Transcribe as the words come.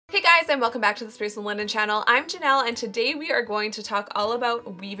guys, and welcome back to the Spruce and Linen channel. I'm Janelle, and today we are going to talk all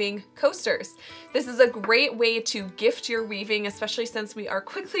about weaving coasters. This is a great way to gift your weaving, especially since we are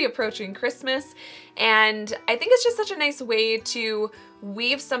quickly approaching Christmas. And I think it's just such a nice way to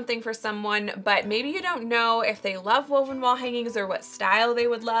weave something for someone, but maybe you don't know if they love woven wall hangings or what style they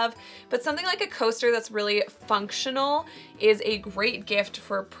would love. But something like a coaster that's really functional is a great gift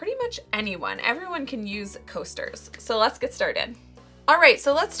for pretty much anyone. Everyone can use coasters. So let's get started. All right,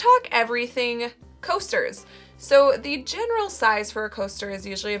 so let's talk everything coasters. So the general size for a coaster is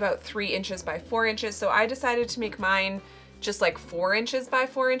usually about 3 inches by 4 inches. So I decided to make mine just like 4 inches by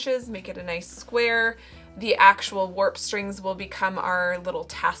 4 inches, make it a nice square. The actual warp strings will become our little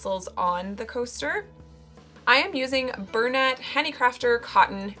tassels on the coaster. I am using Bernat Handicrafter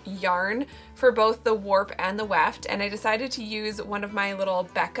cotton yarn for both the warp and the weft, and I decided to use one of my little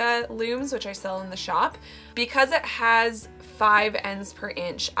Beka looms, which I sell in the shop. Because it has 5 ends per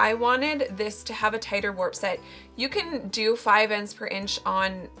inch, I wanted this to have a tighter warp set. You can do 5 ends per inch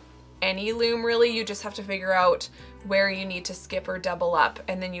on any loom really, you just have to figure out where you need to skip or double up,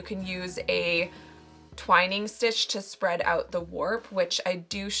 and then you can use a twining stitch to spread out the warp, which I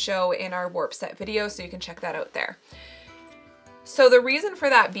do show in our warp set video, so you can check that out there. So the reason for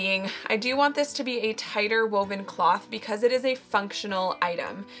that being, I do want this to be a tighter woven cloth because it is a functional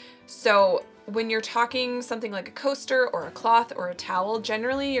item. So when you're talking something like a coaster or a cloth or a towel,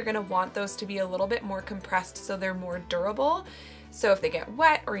 generally you're gonna want those to be a little bit more compressed so they're more durable. So if they get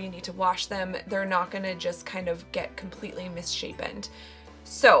wet or you need to wash them, they're not gonna just kind of get completely misshapen.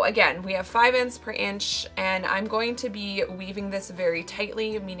 So again, we have 5 ends per inch, and I'm going to be weaving this very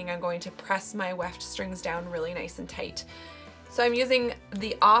tightly, meaning I'm going to press my weft strings down really nice and tight. So I'm using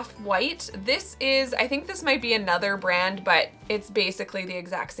the off-white. This is, I think this might be another brand, but it's basically the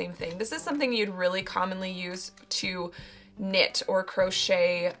exact same thing. This is something you'd really commonly use to knit or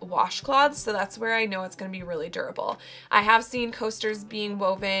crochet washcloths, so that's where I know it's going to be really durable. I have seen coasters being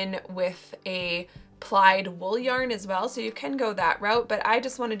woven with a plied wool yarn as well, so you can go that route, but I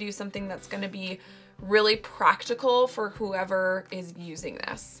just want to do something that's going to be really practical for whoever is using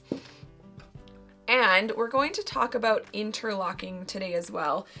this. And we're going to talk about interlocking today as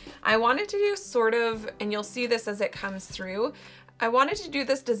well. I wanted to do sort of, and you'll see this as it comes through, I wanted to do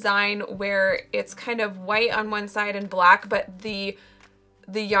this design where it's kind of white on one side and black, but the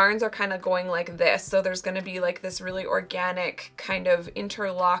yarns are kind of going like this. So there's going to be like this really organic kind of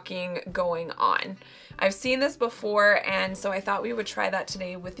interlocking going on. I've seen this before, and so I thought we would try that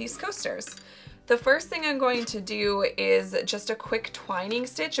today with these coasters. The first thing I'm going to do is just a quick twining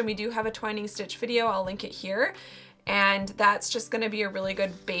stitch, and we do have a twining stitch video. I'll link it here. And that's just going to be a really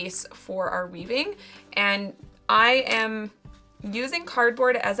good base for our weaving. And I am using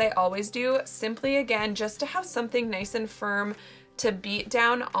cardboard as I always do, simply again, just to have something nice and firm to beat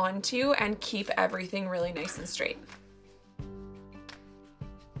down onto and keep everything really nice and straight.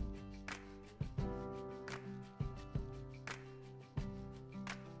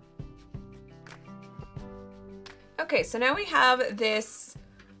 Okay, so now we have this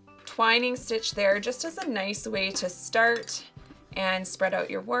twining stitch there just as a nice way to start and spread out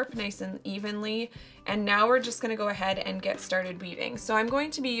your warp nice and evenly. And now we're just gonna go ahead and get started weaving. So I'm going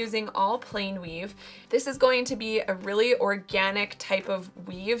to be using all plain weave. This is going to be a really organic type of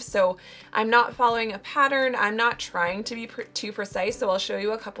weave. So I'm not following a pattern. I'm not trying to be too precise. So I'll show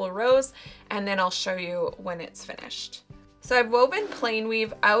you a couple of rows and then I'll show you when it's finished. So I've woven plain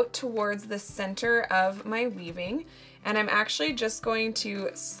weave out towards the center of my weaving, and I'm actually just going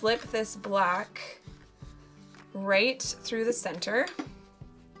to slip this black right through the center.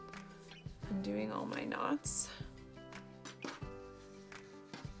 I'm doing all my knots.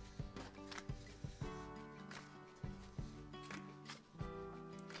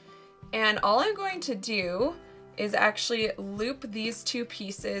 And all I'm going to do is actually loop these 2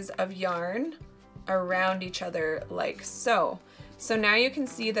 pieces of yarn around each other like so. So now you can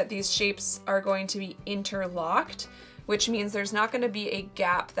see that these shapes are going to be interlocked, which means there's not going to be a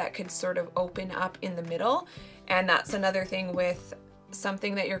gap that could sort of open up in the middle. And that's another thing with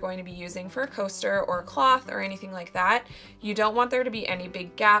something that you're going to be using for a coaster or a cloth or anything like that. You don't want there to be any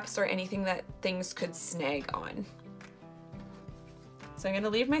big gaps or anything that things could snag on. So I'm going to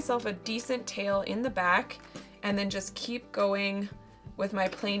leave myself a decent tail in the back and then just keep going with my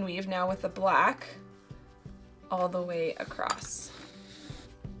plain weave now with the black all the way across.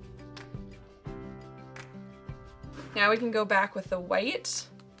 Now we can go back with the white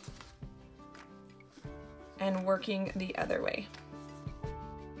and working the other way.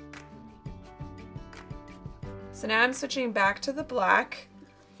 So now I'm switching back to the black.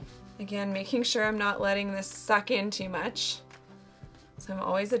 Again, making sure I'm not letting this suck in too much. So So I'm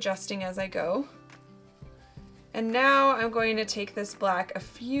always adjusting as I go. And now I'm going to take this black a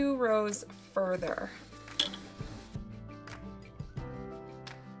few rows further.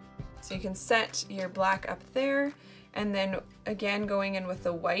 So you can set your black up there, and then again going in with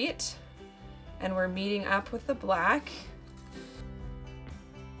the white, and we're meeting up with the black.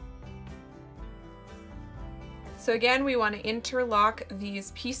 So again, we want to interlock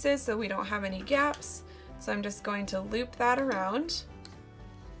these pieces so we don't have any gaps. So I'm just going to loop that around.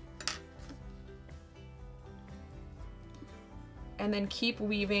 And then keep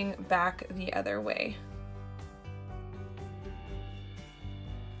weaving back the other way.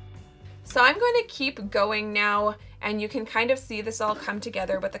 So I'm going to keep going now, and you can kind of see this all come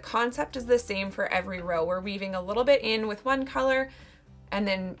together, but the concept is the same for every row. We're weaving a little bit in with one color and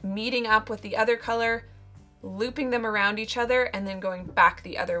then meeting up with the other color, looping them around each other, and then going back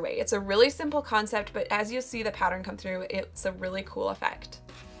the other way. It's a really simple concept, but as you see the pattern come through, it's a really cool effect.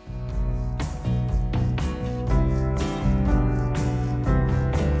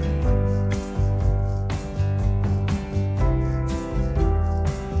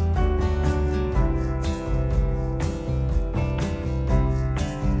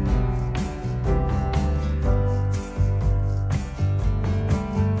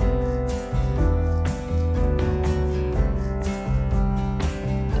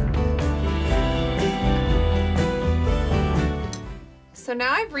 So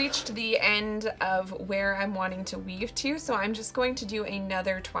now I've reached the end of where I'm wanting to weave to, so I'm just going to do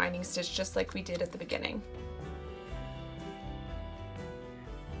another twining stitch just like we did at the beginning.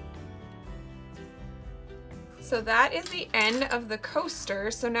 So that is the end of the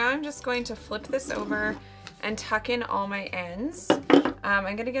coaster. So now I'm just going to flip this over and tuck in all my ends. I'm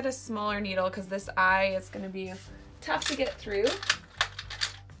going to get a smaller needle because this eye is going to be tough to get through.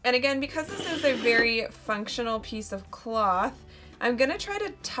 And again, because this is a very functional piece of cloth, I'm gonna try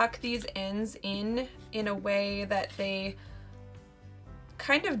to tuck these ends in a way that they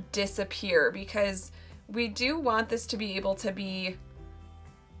kind of disappear, because we do want this to be able to be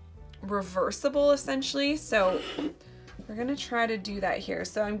reversible essentially. So we're gonna try to do that here.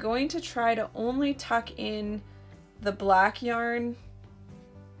 So I'm going to try to only tuck in the black yarn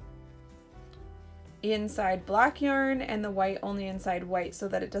inside black yarn and the white only inside white so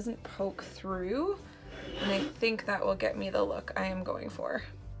that it doesn't poke through. And I think that will get me the look I am going for.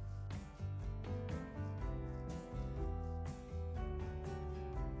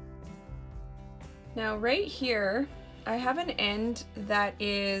 Now right here, I have an end that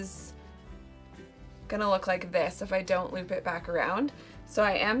is gonna look like this if I don't loop it back around. So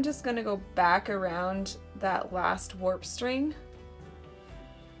I am just gonna go back around that last warp string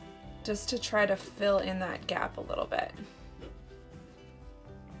just to try to fill in that gap a little bit.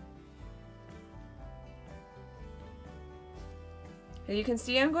 And you can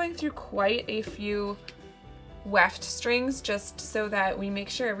see I'm going through quite a few weft strings just so that we make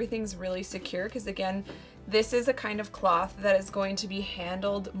sure everything's really secure, because again, this is a kind of cloth that is going to be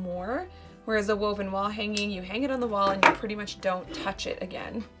handled more, whereas a woven wall hanging, you hang it on the wall and you pretty much don't touch it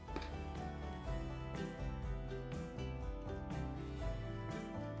again.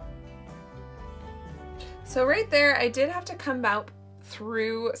 So right there, I did have to come out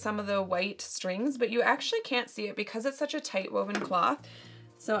through some of the white strings, but you actually can't see it because it's such a tight woven cloth.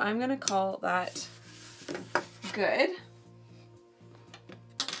 So I'm gonna call that good.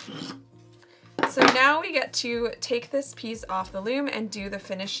 So now we get to take this piece off the loom and do the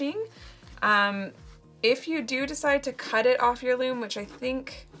finishing. If you do decide to cut it off your loom, which I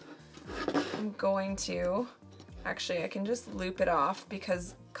think I'm going to, actually I can just loop it off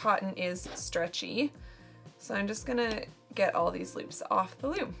because cotton is stretchy. So I'm just gonna get all these loops off the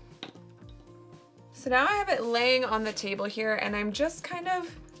loom. So now I have it laying on the table here, and I'm just kind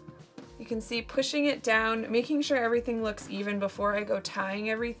of, you can see, pushing it down, making sure everything looks even before I go tying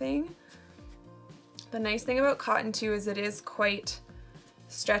everything. The nice thing about cotton too is it is quite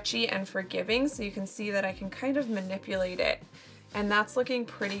stretchy and forgiving, so you can see that I can kind of manipulate it, and that's looking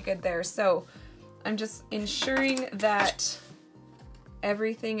pretty good there. So I'm just ensuring that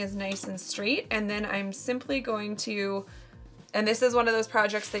everything is nice and straight, and then I'm simply going to, and this is one of those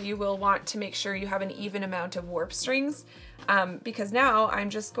projects that you will want to make sure you have an even amount of warp strings, because now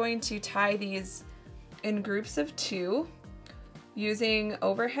I'm just going to tie these in groups of 2 using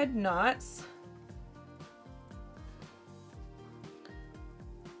overhead knots.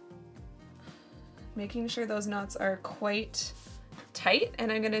 Making sure those knots are quite tight,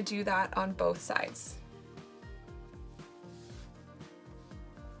 and I'm going to do that on both sides.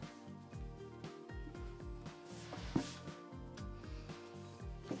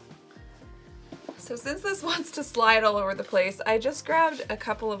 So So since this wants to slide all over the place, I just grabbed a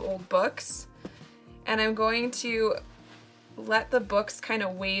couple of old books and I'm going to let the books kind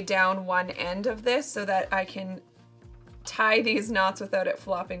of weigh down one end of this so that I can tie these knots without it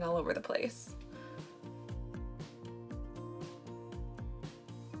flopping all over the place.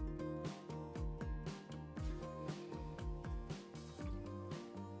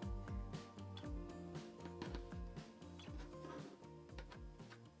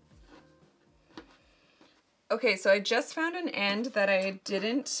 Okay, so I just found an end that I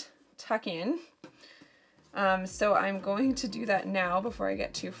didn't tuck in. So I'm going to do that now before I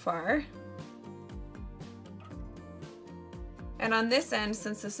get too far. And on this end,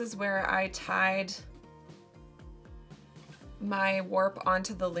 since this is where I tied my warp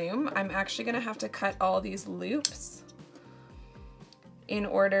onto the loom, I'm actually gonna have to cut all these loops in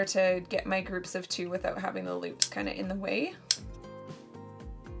order to get my groups of 2 without having the loops kind of in the way.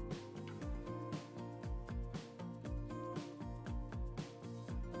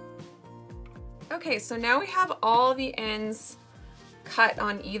 Okay, so now we have all the ends cut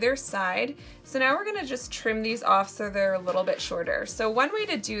on either side. So now we're gonna just trim these off so they're a little bit shorter. So one way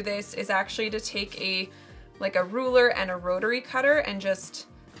to do this is actually to take like a ruler and a rotary cutter and just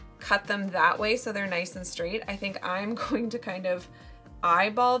cut them that way so they're nice and straight. I think I'm going to kind of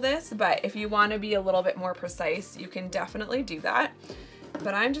eyeball this, but if you want to be a little bit more precise, you can definitely do that.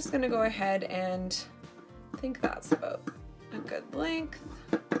 But I'm just gonna go ahead and I think that's about a good length.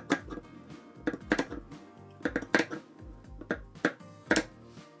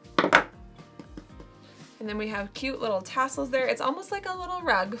 And then we have cute little tassels there. It's almost like a little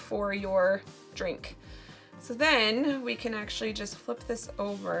rug for your drink. So then we can actually just flip this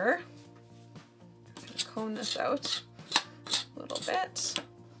over and comb this out a little bit.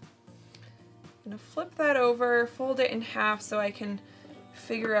 I'm gonna flip that over, fold it in half so I can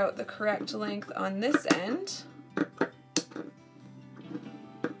figure out the correct length on this end.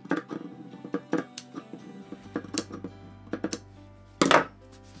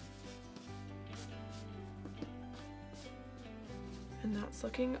 And that's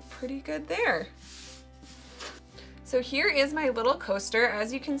looking pretty good there. So here is my little coaster.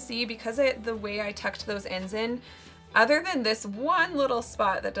 As you can see, because the way I tucked those ends in, other than this one little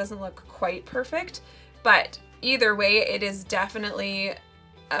spot that doesn't look quite perfect, but either way, it is definitely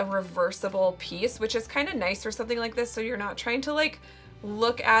a reversible piece, which is kind of nice for something like this, so you're not trying to like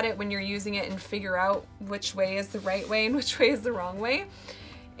look at it when you're using it and figure out which way is the right way and which way is the wrong way.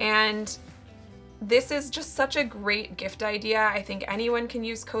 And this is just such a great gift idea. I think anyone can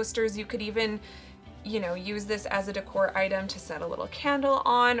use coasters. You could even, you know, use this as a decor item to set a little candle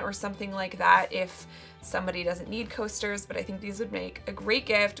on or something like that if somebody doesn't need coasters, but I think these would make a great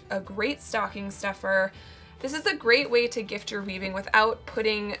gift, a great stocking stuffer. This is a great way to gift your weaving without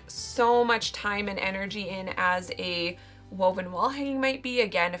putting so much time and energy in as a woven wall hanging might be.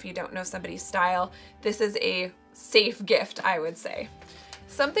 Again, if you don't know somebody's style, this is a safe gift, I would say.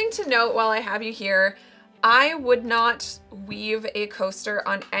 Something to note while I have you here, I would not weave a coaster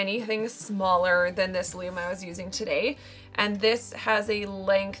on anything smaller than this loom I was using today. And this has a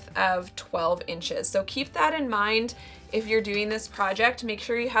length of 12 inches. So keep that in mind if you're doing this project. Make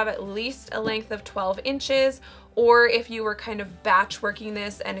sure you have at least a length of 12 inches, or if you were kind of batch working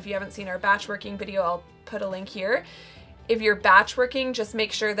this, and if you haven't seen our batch working video, I'll put a link here. If you're batch working, just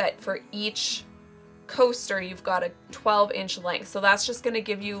make sure that for each coaster you've got a 12-inch length. So that's just going to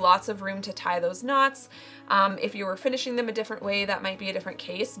give you lots of room to tie those knots. If you were finishing them a different way, that might be a different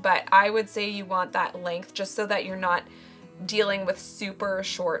case, but I would say you want that length just so that you're not dealing with super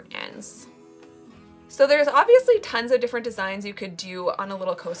short ends. So there's obviously tons of different designs you could do on a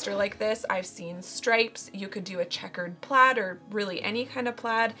little coaster like this. I've seen stripes, you could do a checkered plaid or really any kind of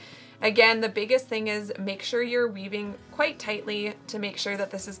plaid. Again, the biggest thing is make sure you're weaving quite tightly to make sure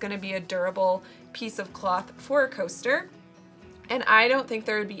that this is going to be a durable piece of cloth for a coaster. And I don't think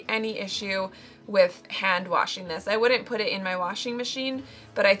there would be any issue with hand washing this. I wouldn't put it in my washing machine,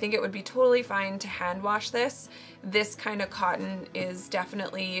 but I think it would be totally fine to hand wash this. This kind of cotton is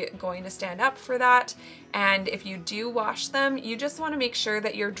definitely going to stand up for that. And if you do wash them, you just want to make sure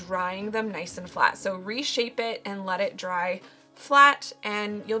that you're drying them nice and flat. So reshape it and let it dry flat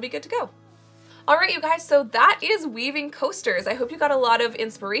and you'll be good to go. All right, you guys, so that is weaving coasters. I hope you got a lot of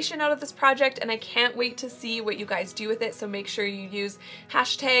inspiration out of this project and I can't wait to see what you guys do with it. So make sure you use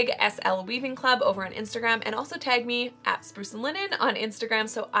hashtag #SLWeavingClub over on Instagram and also tag me at Spruce and Linen on Instagram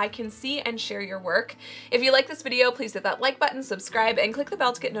so I can see and share your work. If you like this video, please hit that like button, subscribe, and click the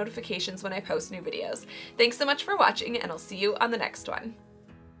bell to get notifications when I post new videos. Thanks so much for watching and I'll see you on the next one.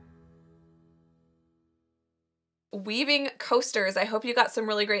 weaving coasters. I hope you got some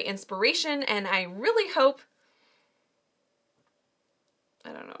really great inspiration, and I really hope,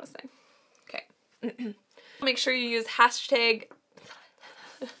 I don't know what to say. Okay. Make sure you use hashtag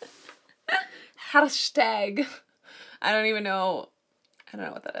I don't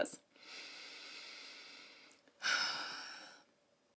know what that is.